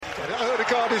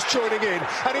Odegaard is joining in,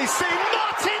 and he's seen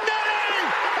Martinelli!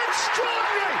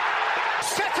 Extraordinary!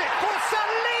 Set it for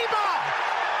Saliba!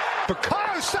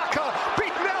 Bukayo Saka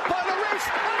beaten out by Lloris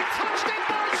and touched in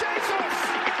by Jesus!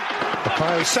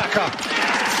 Bukayo Saka.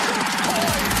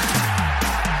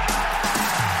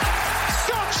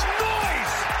 Such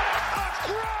noise! A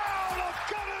growl of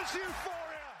Gunners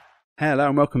euphoria! Hello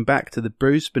and welcome back to the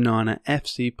Bruised Banana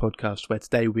FC podcast, where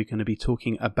today we're going to be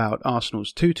talking about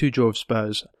Arsenal's 2-2 draw of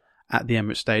Spurs at the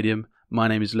Emirates Stadium. My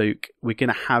name is Luke. We're going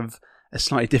to have a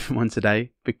slightly different one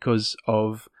today because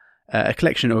of a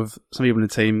collection of some people in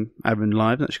the team having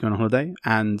live, actually going on holiday,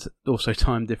 and also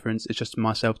time difference. It's just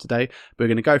myself today. We're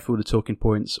going to go through all the talking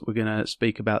points. We're going to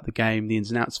speak about the game, the ins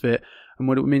and outs of it, and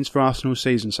what it means for Arsenal's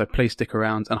season. So please stick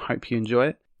around and I hope you enjoy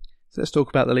it. So let's talk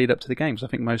about the lead up to the games. I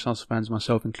think most Arsenal fans,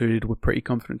 myself included, were pretty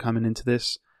confident coming into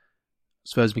this.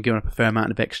 Spurs have been giving up a fair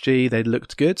amount of XG. They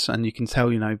looked good, and you can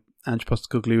tell, Ange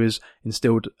Postecoglou has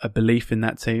instilled a belief in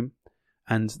that team,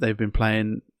 and they've been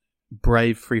playing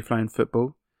brave, free-flowing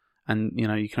football. And,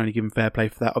 you can only give them fair play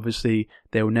for that. Obviously,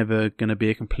 they're never going to be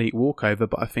a complete walkover,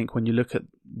 but I think when you look at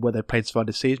what they've played so far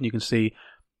this season, you can see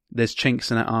there's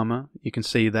chinks in that armour. You can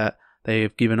see that they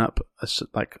have given up a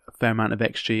fair amount of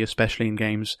XG, especially in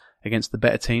games against the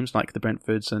better teams like the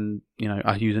Brentfords and,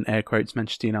 I use in air quotes,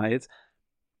 Manchester United.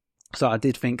 So I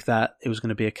did think that it was going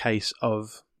to be a case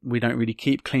of we don't really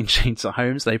keep clean sheets at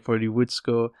home, so they probably would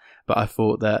score. But I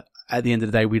thought that at the end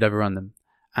of the day, we'd overrun them.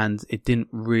 And it didn't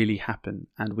really happen,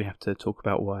 and we have to talk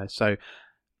about why. So,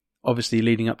 obviously,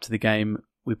 leading up to the game,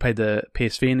 we played the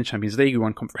PSV in the Champions League. We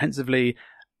won comprehensively.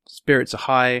 Spirits are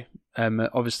high.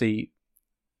 Obviously,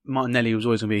 Martinelli was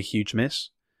always going to be a huge miss.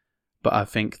 But I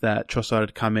think that Trossard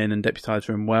had come in and deputised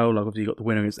for him well. Obviously, he got the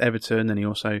winner against Everton, and he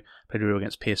also played well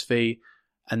against PSV.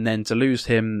 And then to lose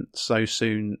him so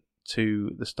soon to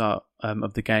the start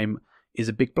of the game is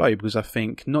a big blow, because I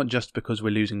think not just because we're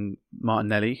losing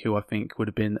Martinelli, who I think would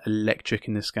have been electric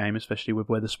in this game, especially with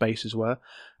where the spaces were,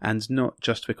 and not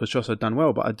just because Trossard had done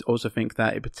well, but I also think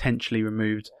that it potentially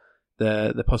removed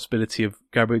the possibility of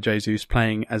Gabriel Jesus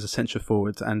playing as a central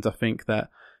forward, and I think that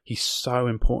he's so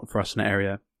important for us in that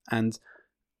area. And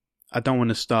I don't want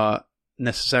to start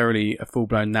necessarily a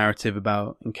full-blown narrative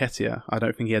about Nketiah. I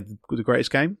don't think he had the greatest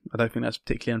game. I don't think that's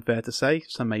particularly unfair to say.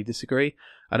 Some may disagree.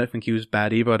 I don't think he was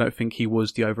bad either. I don't think he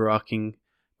was the overarching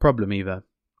problem either.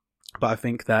 But I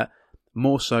think that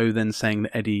more so than saying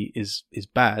that Eddie is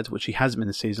bad, which he hasn't been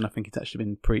this season, I think he's actually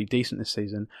been pretty decent this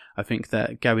season. I think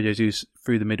that Gabriel Jesus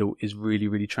through the middle is really,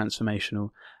 really transformational.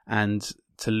 And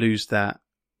to lose that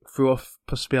threw off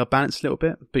possibly our balance a little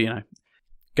bit. But,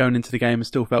 going into the game, I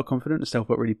still felt confident. I still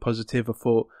felt really positive. I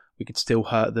thought we could still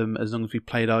hurt them as long as we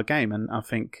played our game. And I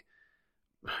think,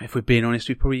 if we're being honest,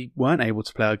 we probably weren't able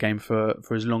to play our game for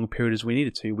as long a period as we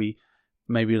needed to. We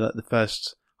maybe like the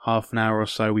first half an hour or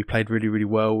so, we played really, really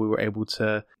well. We were able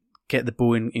to get the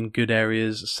ball in good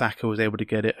areas. Saka was able to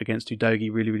get it against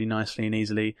Udogie really, really nicely and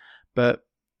easily. But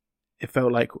it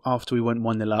felt like after we went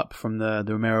 1-0 up from the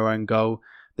Romero own goal,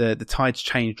 the tides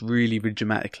changed really, really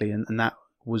dramatically. And that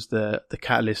was the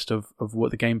catalyst of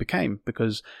what the game became,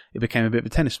 because it became a bit of a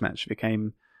tennis match. It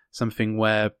became something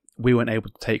where we weren't able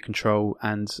to take control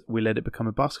and we let it become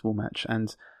a basketball match.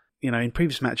 And, in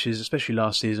previous matches, especially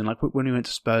last season, like when we went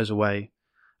to Spurs away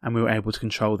and we were able to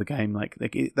control the game,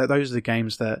 those are the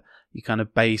games that you kind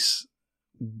of base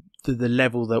the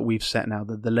level that we've set now,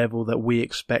 the level that we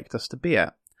expect us to be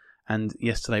at. And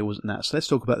yesterday wasn't that. So let's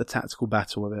talk about the tactical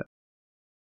battle of it.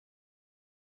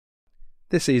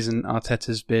 This season,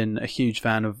 Arteta's been a huge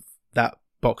fan of that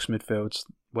box midfield,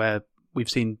 where we've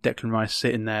seen Declan Rice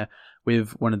sitting there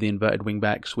with one of the inverted wing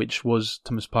backs, which was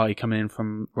Thomas Partey coming in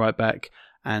from right back,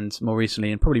 and more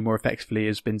recently, and probably more effectively,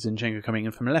 has been Zinchenko coming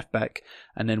in from a left back.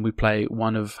 And then we play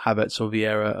one of Havertz or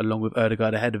Vieira along with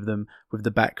Odegaard ahead of them, with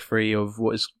the back three of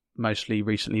what has mostly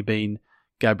recently been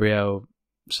Gabriel,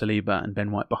 Saliba and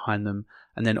Ben White behind them.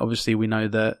 And then obviously we know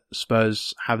that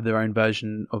Spurs have their own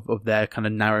version of their kind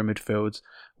of narrow midfield,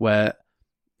 where,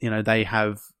 they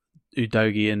have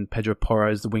Udogie and Pedro Porro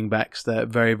as the wing backs that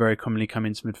very, very commonly come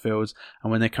into midfield.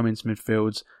 And when they come into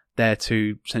midfield, their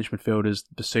two central midfielders,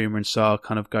 Basuma and Sarr,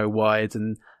 kind of go wide,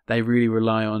 and they really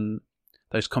rely on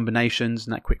those combinations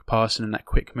and that quick passing and that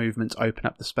quick movement to open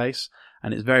up the space.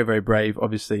 And it's very, very brave,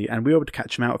 obviously. And we were able to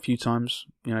catch him out a few times.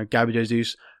 Gabriel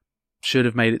Jesus should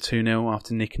have made it 2-0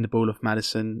 after nicking the ball off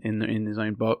Maddison in his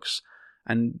own box.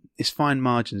 And it's fine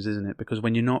margins, isn't it? Because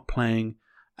when you're not playing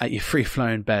at your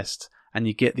free-flowing best and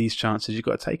you get these chances, you've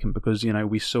got to take them, because,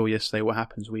 we saw yesterday what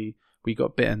happens. We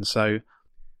got bitten. So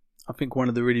I think one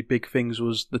of the really big things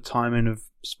was the timing of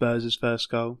Spurs'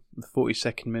 first goal, the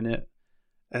 42nd minute,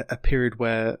 a period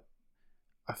where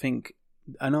I think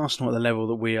an Arsenal at the level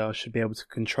that we are should be able to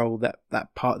control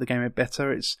that part of the game a bit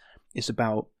better. It's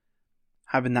about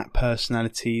having that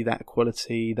personality, that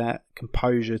quality, that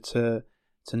composure to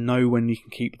know when you can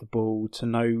keep the ball, to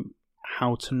know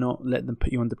how to not let them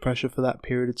put you under pressure for that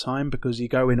period of time, because you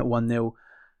go in at 1-0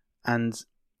 and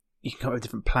you can come up with a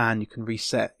different plan, you can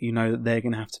reset, you know that they're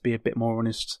going to have to be a bit more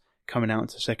honest coming out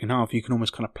into the second half. You can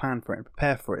almost kind of plan for it and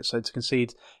prepare for it. So to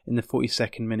concede in the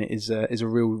 42nd minute is a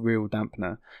real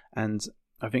dampener. And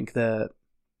I think the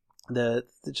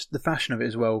fashion of it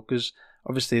as well, because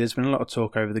obviously there's been a lot of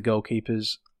talk over the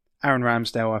goalkeepers. Aaron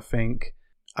Ramsdale,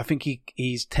 I think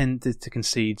he's tended to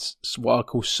concede what I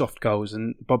call soft goals,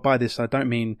 but by this I don't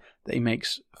mean that he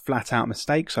makes flat out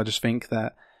mistakes. I just think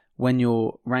that when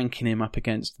you're ranking him up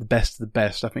against the best of the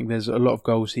best, I think there's a lot of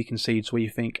goals he concedes where you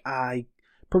think, he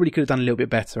probably could have done a little bit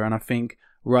better. And I think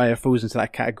Raya falls into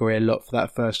that category a lot for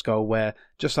that first goal, where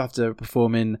just after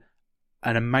performing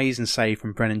an amazing save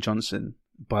from Brennan Johnson,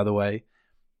 by the way,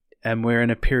 and we're in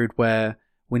a period where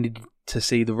we needed to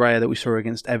see the Raya that we saw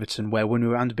against Everton, where when we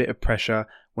were under a bit of pressure,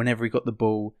 whenever he got the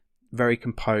ball, very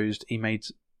composed, he made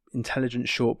intelligent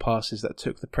short passes that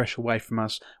took the pressure away from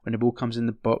us. When the ball comes in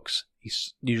the box,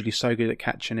 he's usually so good at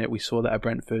catching it. We saw that at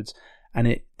Brentford, and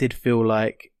it did feel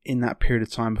like in that period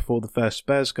of time before the first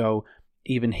Spurs goal,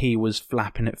 even he was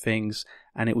flapping at things,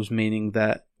 and it was meaning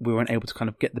that we weren't able to kind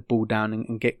of get the ball down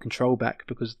and get control back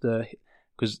because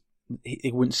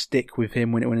it wouldn't stick with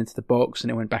him when it went into the box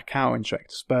and it went back out and straight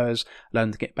to Spurs,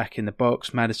 allowing to get back in the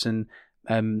box. Maddison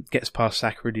gets past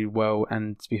Saka really well,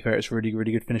 and to be fair, it's a really,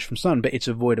 really good finish from Son, but it's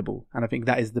avoidable. And I think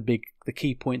that is the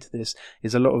key point to this,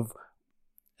 is a lot of,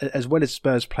 as well as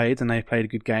Spurs played, and they played a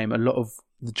good game, a lot of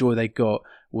the joy they got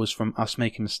was from us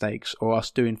making mistakes or us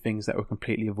doing things that were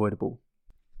completely avoidable.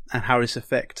 And how this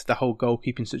affect the whole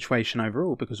goalkeeping situation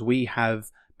overall, because we have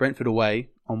Brentford away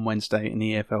on Wednesday in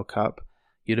the EFL Cup.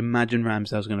 You'd imagine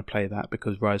Ramsdale's going to play that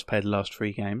because Raya's played the last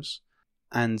 3 games.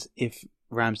 And if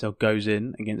Ramsdale goes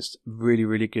in against really,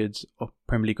 really good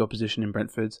Premier League opposition in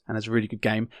Brentford and has a really good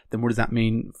game, then what does that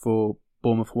mean for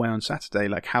Bournemouth away on Saturday?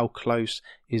 Like, how close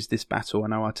is this battle? I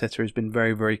know Arteta has been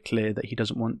very, very clear that he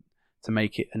doesn't want to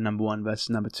make it a number 1 versus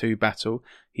number 2 battle.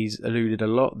 He's alluded a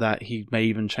lot that he may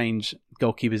even change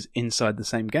goalkeepers inside the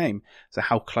same game. So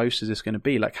how close is this going to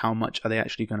be? Like, how much are they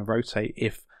actually going to rotate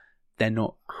if they're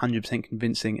not 100%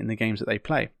 convincing in the games that they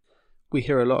play? We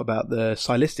hear a lot about the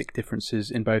stylistic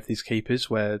differences in both these keepers,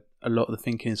 where a lot of the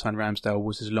thinking inside Ramsdale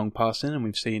was his long passing, and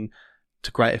we've seen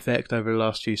to great effect over the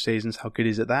last few seasons how good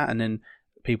he is at that. And then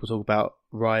people talk about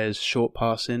Raya's short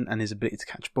passing and his ability to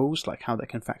catch balls, like how that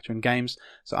can factor in games.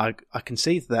 So I can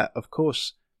see that, of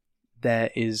course,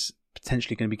 there is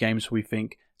potentially going to be games where we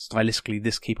think stylistically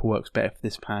this keeper works better for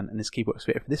this plan and this keeper works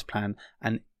better for this plan.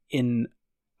 And in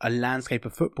a landscape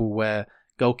of football where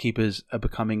goalkeepers are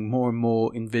becoming more and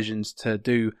more envisioned to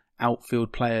do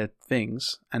outfield player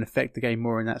things and affect the game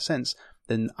more in that sense,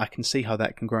 then I can see how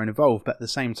that can grow and evolve. But at the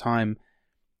same time,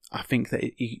 I think that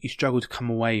you struggle to come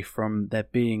away from there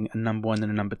being a number 1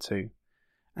 and a number 2.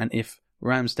 And if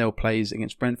Ramsdale plays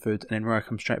against Brentford and then Raya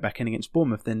comes straight back in against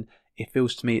Bournemouth, then it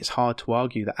feels to me it's hard to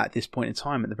argue that at this point in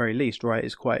time, at the very least, Raya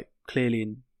is quite clearly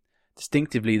and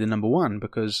distinctively the number 1,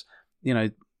 because, you know,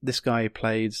 this guy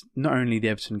played not only the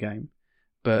Everton game,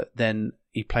 but then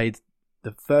he played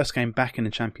the first game back in the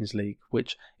Champions League,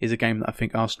 which is a game that I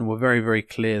think Arsenal were very, very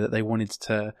clear that they wanted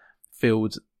to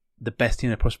field the best team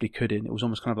they possibly could in. It was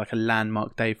almost kind of like a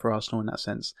landmark day for Arsenal in that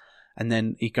sense. And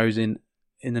then he goes in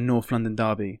the North London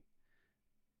derby.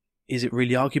 Is it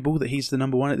really arguable that he's the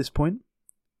number 1 at this point?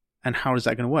 And how is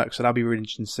that going to work? So that'll be really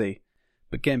interesting to see.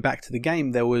 But getting back to the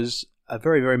game, there was a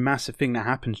very, very massive thing that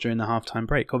happens during the halftime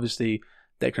break. Obviously,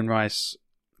 Declan Rice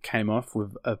came off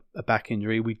with a back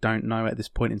injury. We don't know at this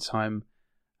point in time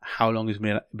how long he's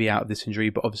going to be out of this injury,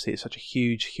 but obviously it's such a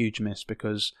huge, huge miss,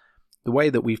 because the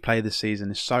way that we've played this season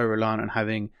is so reliant on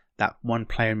having that one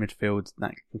player in midfield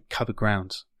that can cover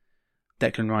ground.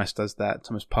 Declan Rice does that,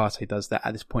 Thomas Partey does that.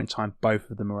 At this point in time, both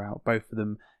of them are out. Both of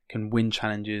them can win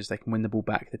challenges, they can win the ball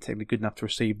back, they're technically good enough to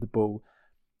receive the ball.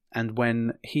 And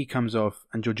when he comes off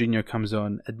and Jorginho comes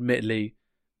on, admittedly,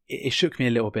 it shook me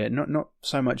a little bit. Not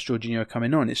so much Jorginho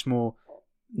coming on, it's more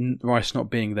Rice not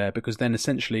being there, because then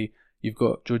essentially you've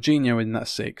got Jorginho in that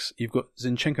 6, you've got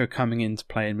Zinchenko coming in to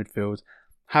play in midfield,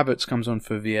 Havertz comes on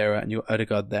for Vieira, and you've got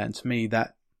Odegaard there. And to me,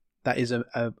 that is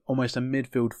almost a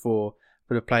midfield 4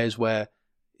 for the players where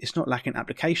it's not lacking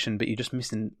application, but you're just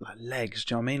missing like legs.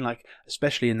 Do you know what I mean? Like,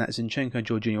 especially in that Zinchenko and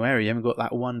Jorginho area, you haven't got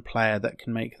that one player that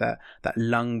can make that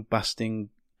lung busting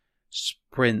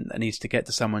sprint that needs to get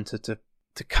to someone to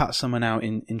cut someone out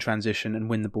in transition and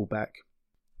win the ball back.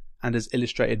 and as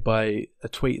illustrated by a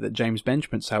tweet that James Bench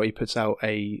puts out. He puts out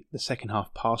the second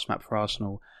half pass map for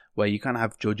Arsenal, where you kind of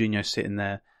have Jorginho sitting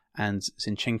there, and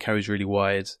Zinchenko is really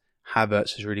wide,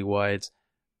 Havertz is really wide,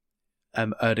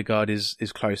 Ødegaard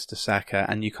is close to Saka,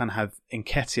 and you kind of have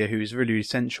Nketiah, who is really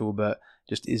essential, but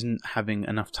just isn't having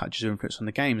enough touches or influence on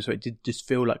the game. So it did just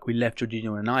feel like we left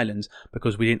Jorginho on an island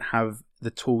because we didn't have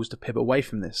the tools to pivot away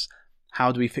from this.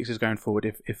 How do we fix this going forward?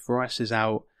 If Rice is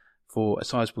out for a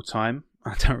sizable time,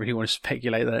 I don't really want to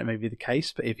speculate that it may be the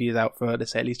case, but if he is out for,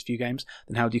 let's say, at least a few games,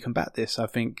 then how do you combat this? I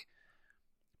think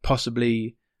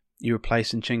possibly you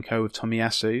replace Zinchenko with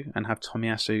Tomiyasu and have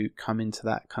Tomiyasu come into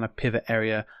that kind of pivot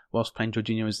area whilst playing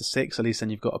Jorginho as the 6. At least then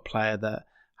you've got a player that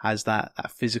has that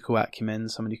physical acumen,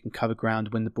 someone who can cover ground,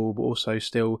 win the ball, but also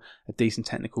still a decent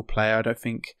technical player. I don't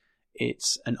think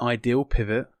it's an ideal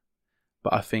pivot,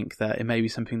 but I think that it may be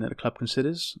something that the club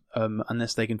considers,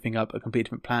 unless they can think up a completely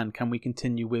different plan. Can we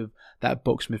continue with that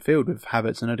box midfield with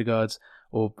Havertz and Ødegaard,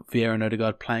 or Vieira and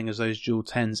Ødegaard playing as those dual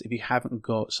 10s if you haven't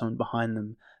got someone behind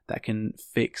them that can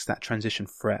fix that transition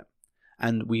threat?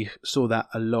 And we saw that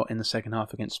a lot in the second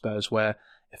half against Spurs, where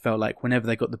it felt like whenever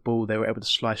they got the ball, they were able to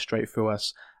slice straight through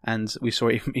us. And we saw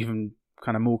it even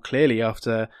kind of more clearly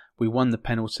after we won the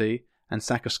penalty and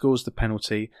Saka scores the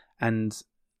penalty, and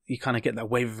you kind of get that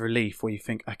wave of relief where you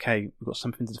think, okay, we've got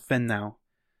something to defend now.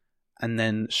 And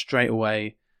then straight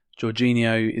away,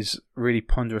 Jorginho is really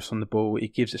ponderous on the ball. He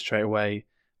gives it straight away.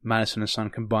 Maddison and Son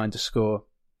combine to score.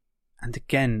 And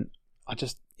again,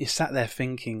 you sat there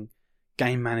thinking,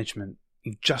 game management.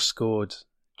 You've just scored.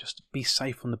 Just be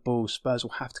safe on the ball. Spurs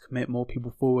will have to commit more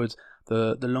people forward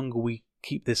the longer we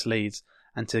keep this lead.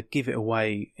 And to give it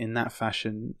away in that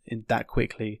fashion, that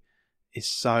quickly, is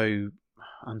so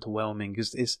underwhelming.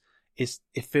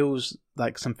 It feels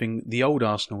like something the old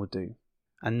Arsenal would do,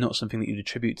 and not something that you'd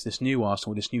attribute to this new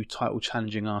Arsenal, this new title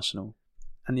challenging Arsenal.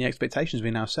 And the expectations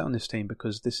we now set on this team,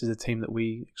 because this is a team that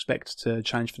we expect to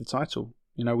challenge for the title.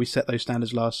 You know, we set those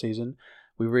standards last season.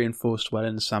 We reinforced well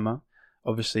in the summer.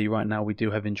 Obviously, right now we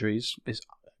do have injuries.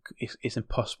 It's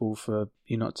impossible for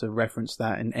you not to reference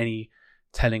that in any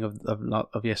telling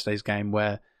of yesterday's game,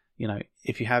 where, you know,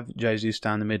 if you have Jesus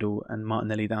down the middle and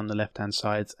Martinelli down the left-hand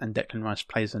side and Declan Rice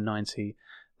plays a 90,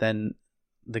 then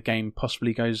the game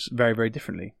possibly goes very, very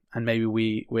differently. And maybe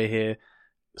we're here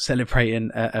celebrating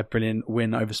a brilliant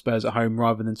win over Spurs at home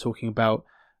rather than talking about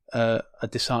a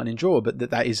disheartening draw. But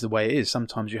that is the way it is.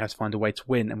 Sometimes you have to find a way to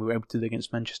win, and we were able to do that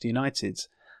against Manchester United,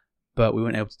 but we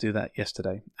weren't able to do that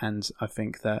yesterday. And I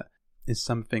think that is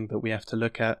something that we have to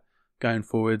look at going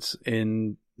forwards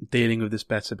in dealing with this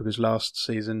better, because last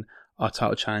season our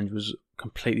title challenge was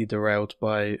completely derailed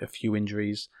by a few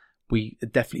injuries. We are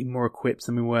definitely more equipped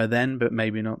than we were then, but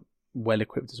maybe not well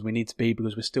equipped as we need to be,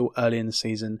 because we're still early in the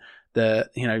season.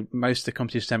 Most of the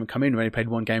competitions haven't come in. We only played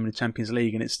one game in the Champions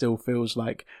League, and it still feels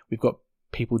like we've got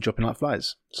people dropping like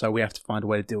flies. So we have to find a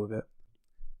way to deal with it.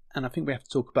 And I think we have to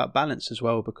talk about balance as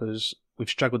well, because we've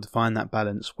struggled to find that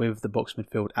balance with the box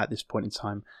midfield at this point in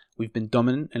time. We've been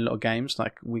dominant in a lot of games.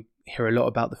 Like, we hear a lot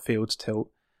about the fields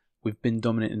tilt. We've been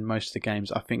dominant in most of the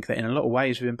games. I think that in a lot of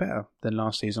ways we've been better than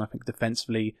last season. I think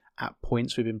defensively, at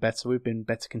points, we've been better. We've been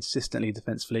better consistently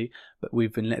defensively, but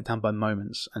we've been let down by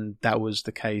moments. And that was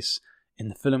the case in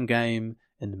the Fulham game,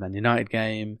 in the Man United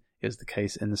game. It was the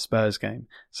case in the Spurs game.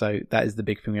 So that is the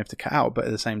big thing we have to cut out. But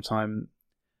at the same time,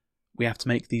 we have to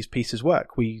make these pieces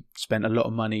work. We spent a lot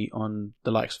of money on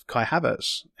the likes of Kai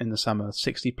Havertz in the summer,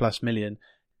 60 plus million.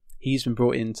 He's been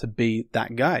brought in to be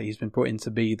that guy. He's been brought in to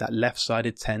be that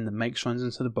left-sided 10 that makes runs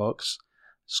into the box,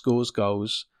 scores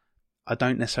goals. I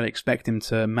don't necessarily expect him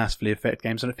to massively affect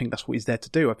games. I don't think that's what he's there to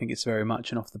do. I think it's very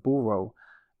much an off-the-ball role.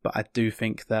 But I do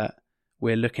think that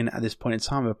we're looking at this point in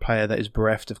time of a player that is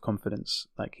bereft of confidence.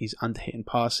 Like, he's under-hitting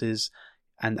passes.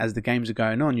 And as the games are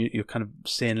going on, you're kind of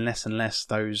seeing less and less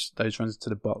those runs to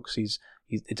the box.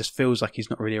 It just feels like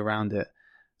he's not really around it.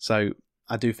 So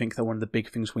I do think that one of the big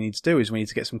things we need to do is we need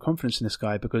to get some confidence in this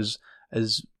guy, because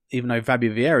even though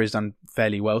Fabio Vieira has done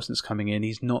fairly well since coming in,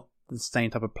 he's not the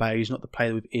same type of player. He's not the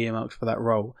player we've earmarked for that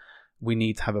role. We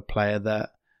need to have a player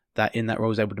that in that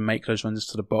role is able to make those runs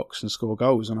to the box and score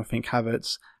goals. And I think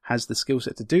Havertz has the skill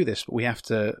set to do this, but we have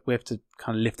to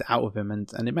kind of lift it out of him,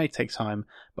 and it may take time,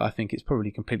 but I think it's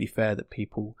probably completely fair that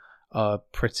people are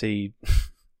pretty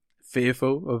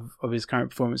fearful of his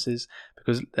current performances,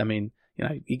 because, I mean, you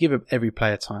know, you give every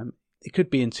player time. It could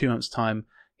be in 2 months' time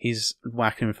he's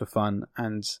whacking him for fun,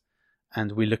 and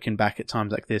we're looking back at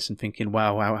times like this and thinking,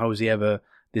 wow, how was he ever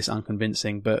this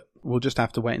unconvincing? But we'll just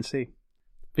have to wait and see.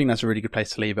 I think that's a really good place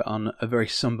to leave it on a very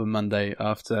somber Monday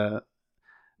after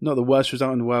not the worst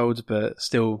result in the world, but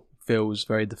still feels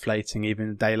very deflating even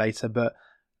a day later. But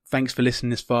Thanks for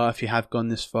listening this far. If you have gone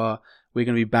this far, we're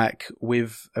going to be back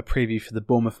with a preview for the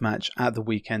Bournemouth match at the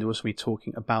weekend. We'll also be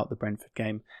talking about the Brentford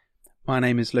game. My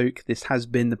name is Luke. This has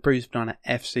been the Bruised Banana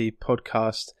FC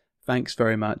podcast. Thanks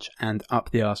very much, and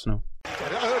up the Arsenal.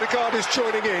 Odegaard is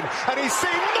joining in, and he's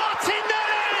seen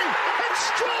Martinelli!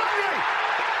 Extraordinary!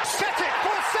 Set it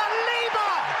for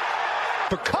Saliba!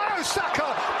 Bukayo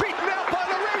Saka beaten out by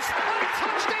Lloris, and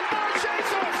touched in by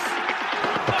Jesus!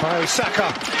 Bukayo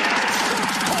Saka!